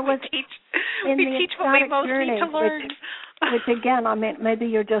 There was we teach what we most need to learn. Which again, I mean, maybe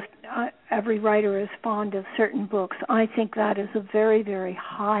you're just every writer is fond of certain books. I think that is a very, very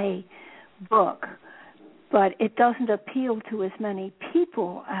high book, but it doesn't appeal to as many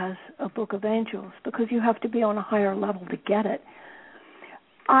people as a Book of Angels because you have to be on a higher level to get it.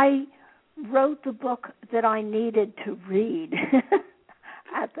 I wrote the book that I needed to read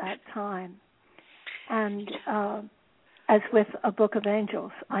at that time, and as with A Book of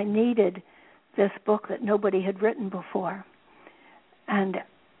Angels, I needed this book that nobody had written before. And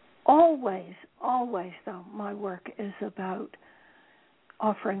always, though, my work is about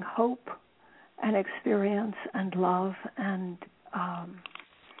offering hope and experience and love and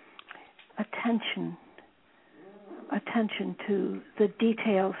attention to the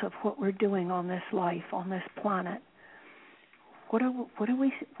details of what we're doing on this life, on this planet. What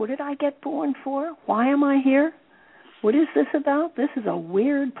did I get born for? Why am I here? What is this about? This is a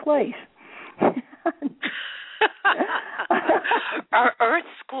weird place. Our Earth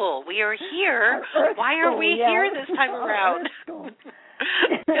School. We are here. Why are we here this time around?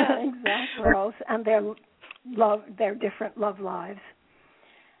 Exactly. And their different love lives,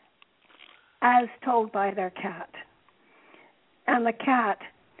 as told by their cat. And the cat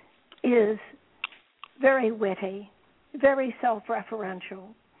is very witty, very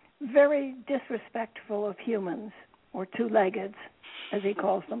self-referential, very disrespectful of humans, or two-leggeds, as he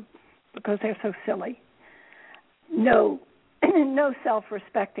calls them, because they're so silly. No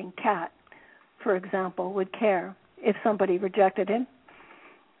self-respecting cat, for example, would care if somebody rejected him.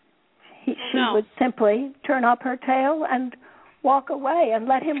 She would simply turn up her tail and walk away and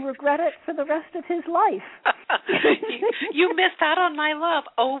let him regret it for the rest of his life. You missed out on my love.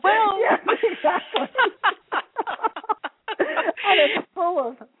 Oh, well. Yeah, exactly. And it's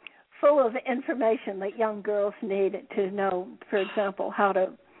full of information that young girls need to know, for example, how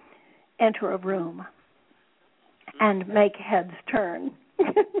to enter a room and make heads turn.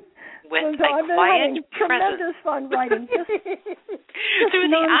 With so a quiet tremendous fun writing. Just through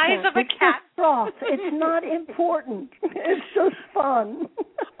the eyes of a cat. It's not important. It's just fun.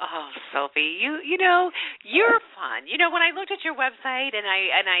 Oh, Sophie, you know, you're fun. You know, when I looked at your website and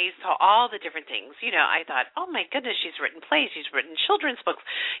I saw all the different things, you know, I thought, oh my goodness, she's written plays, she's written children's books,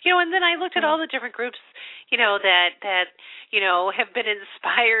 you know, and then I looked at all the different groups, you know, that you know have been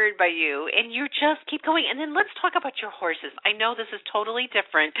inspired by you, and you just keep going. And then let's talk about your horses. I know this is totally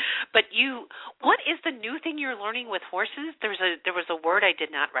different, but what is the new thing you're learning with horses? There was a word I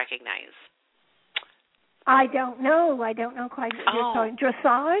did not recognize. I don't know quite. You're talking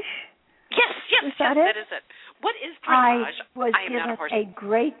dressage? Yes, that is it. What is dressage? I was given a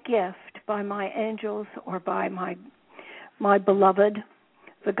great gift by my angels or by my beloved,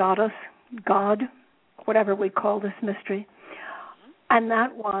 the goddess, God, whatever we call this mystery, and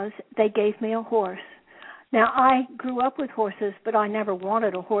that was they gave me a horse. Now, I grew up with horses, but I never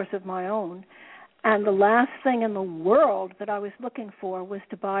wanted a horse of my own, and the last thing in the world that I was looking for was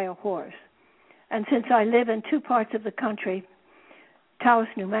to buy a horse. And since I live in two parts of the country, Taos,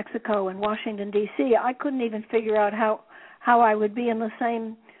 New Mexico, and Washington, D.C., I couldn't even figure out how I would be in the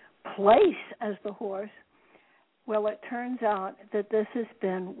same place as the horse. Well, it turns out that this has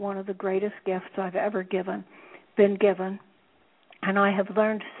been one of the greatest gifts I've ever been given, and I have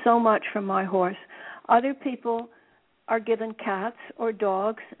learned so much from my horse. Other people are given cats or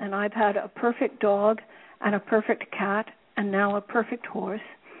dogs, and I've had a perfect dog and a perfect cat and now a perfect horse.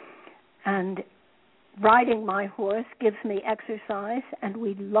 And riding my horse gives me exercise, and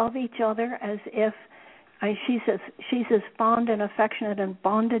we love each other as if she's as fond and affectionate and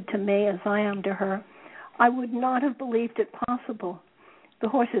bonded to me as I am to her. I would not have believed it possible. The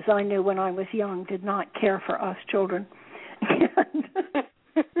horses I knew when I was young did not care for us children.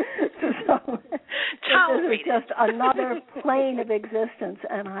 To this is just another plane of existence,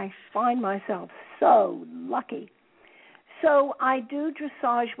 and I find myself so lucky. So I do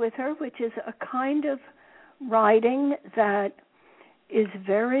dressage with her, which is a kind of riding that is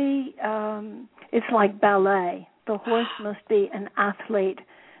very, it's like ballet. The horse must be an athlete.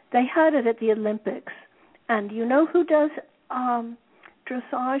 They had it at the Olympics. And you know who does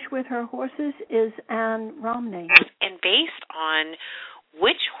dressage with her horses is Anne Romney. And based on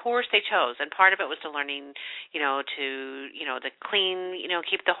which horse they chose, and part of it was to learning, to clean,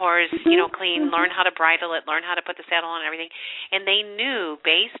 keep the horse, clean, learn how to bridle it, learn how to put the saddle on and everything. And they knew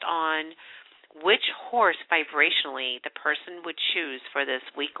based on which horse vibrationally the person would choose for this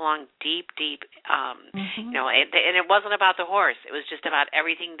week-long deep, and it wasn't about the horse. It was just about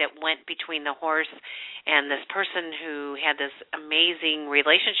everything that went between the horse and this person who had this amazing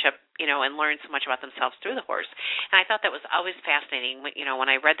relationship, and learned so much about themselves through the horse. And I thought that was always fascinating. When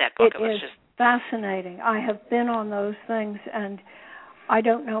I read that book, it was just fascinating. I have been on those things, and I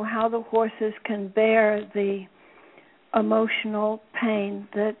don't know how the horses can bear the emotional pain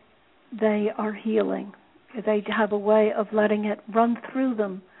that they are healing. They have a way of letting it run through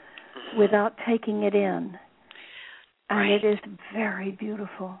them without taking it in. And it is very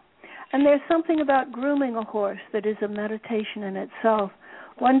beautiful. And there's something about grooming a horse that is a meditation in itself.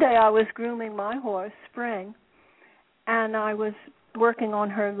 One day I was grooming my horse, Spring, and I was working on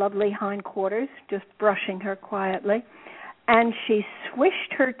her lovely hindquarters, just brushing her quietly, and she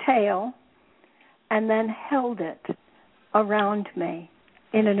swished her tail and then held it around me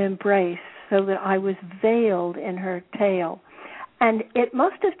in an embrace so that I was veiled in her tail. And it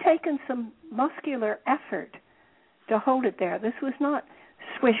must have taken some muscular effort to hold it there. This was not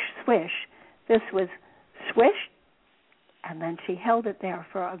swish, swish. This was swish, and then she held it there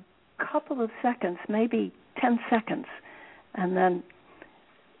for a couple of seconds, maybe 10 seconds, and then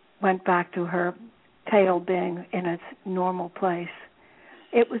went back to her tail being in its normal place.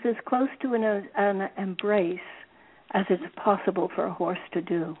 It was as close to an embrace as it's possible for a horse to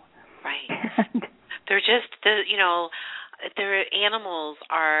do. Right. They're just, their animals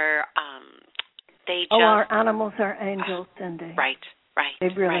are, our animals are angels, Cindy. Right. They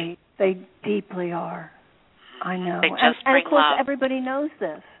really, they deeply are. I know. They just and bring of course, love. everybody knows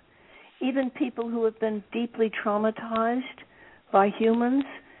this. Even people who have been deeply traumatized by humans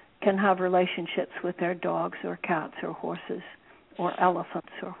can have relationships with their dogs or cats or horses or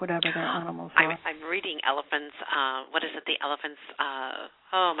elephants or whatever their animals are. I'm reading elephants. What is it? The elephants.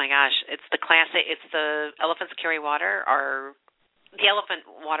 Oh my gosh! It's the classic. It's the elephants carry water, or the elephant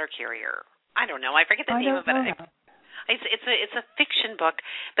water carrier. I don't know. I forget the name of it. It's a fiction book,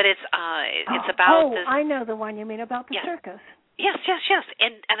 but it's about. Oh, I know the one you mean, about the circus. Yes.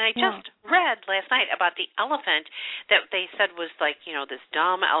 And I just read last night about the elephant that they said was like, this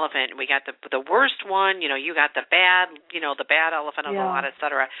dumb elephant. We got the worst one, you got the bad elephant of the lot, et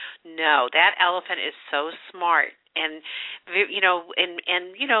cetera. No, that elephant is so smart and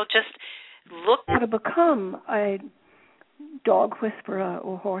just look how to become a dog whisperer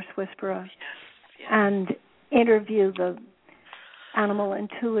or horse whisperer and interview the animal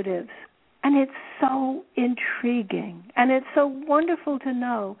intuitives. And it's so intriguing, and it's so wonderful to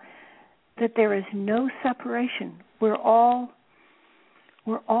know that there is no separation. We're all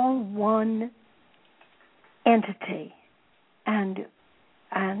one entity, and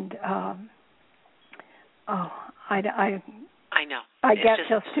I know. I get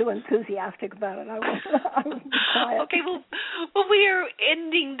just too enthusiastic about it. I will be quiet. Okay, well, we are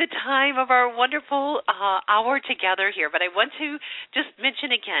ending the time of our wonderful hour together here, but I want to just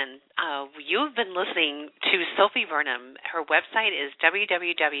mention again, you've been listening to Sophy Burnham. Her website is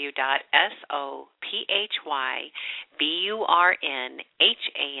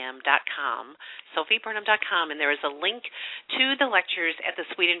www.sophyburnham.com, SophyBurnham.com, and there is a link to the lectures at the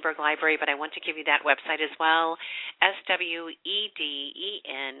Swedenborg Library, but I want to give you that website as well, SWEDENBORGLIB.org.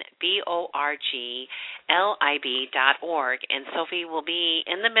 And Sophy will be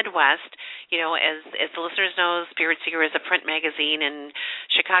in the Midwest. As the listeners know, Spirit Seeker is a print magazine in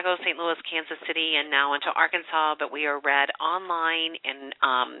Chicago, St. Louis, Kansas City, and now into Arkansas, but we are read online and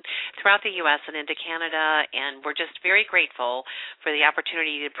throughout the U.S. and into Canada, and we're just very grateful for the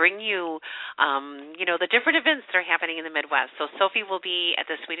opportunity to bring you the different events that are happening in the Midwest. So Sophy will be at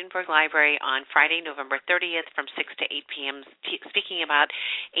the Swedenborg Library on Friday, November 30th from 6 to 8 p.m. Speaking about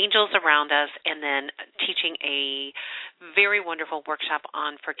angels around us, and then teaching a very wonderful workshop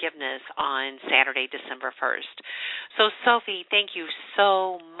on forgiveness on Saturday, December 1st. So Sophy, thank you so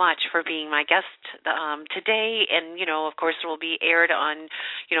so much for being my guest today. And, of course, it will be aired on,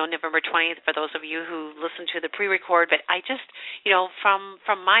 November 20th for those of you who listen to the pre-record. But I just, from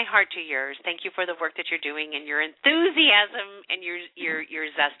my heart to yours, thank you for the work that you're doing and your enthusiasm and your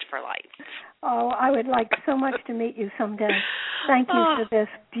zest for life. Oh, I would like so much to meet you someday. Thank you for this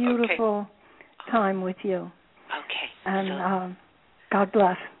beautiful time with you. Okay. And God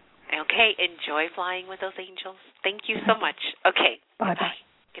bless. Okay. Enjoy flying with those angels. Thank you so much. Okay. Bye-bye.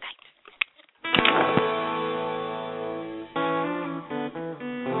 Good night.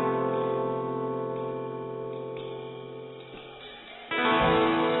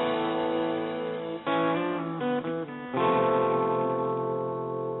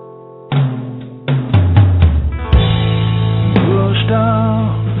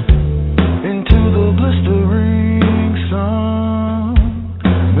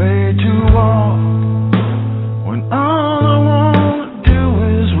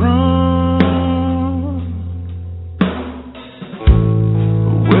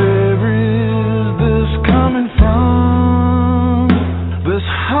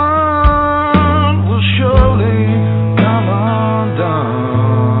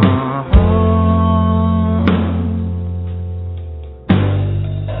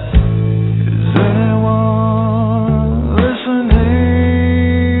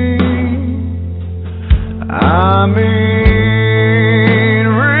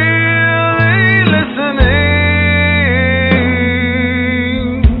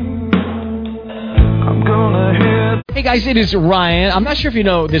 Guys, it is Ryan. I'm not sure if you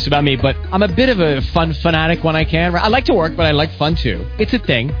know this about me, but I'm a bit of a fun fanatic when I can. I like to work, but I like fun too. It's a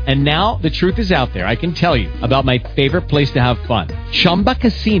thing. And now the truth is out there. I can tell you about my favorite place to have fun. Chumba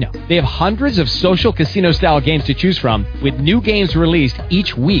Casino. They have hundreds of social casino style games to choose from with new games released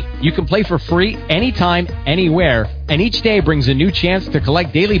each week. You can play for free anytime, anywhere. And each day brings a new chance to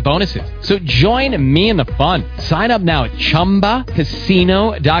collect daily bonuses. So join me in the fun. Sign up now at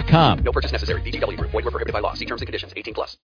ChumbaCasino.com. No purchase necessary. VGW Group. Void where prohibited by law. See terms and conditions. 18+.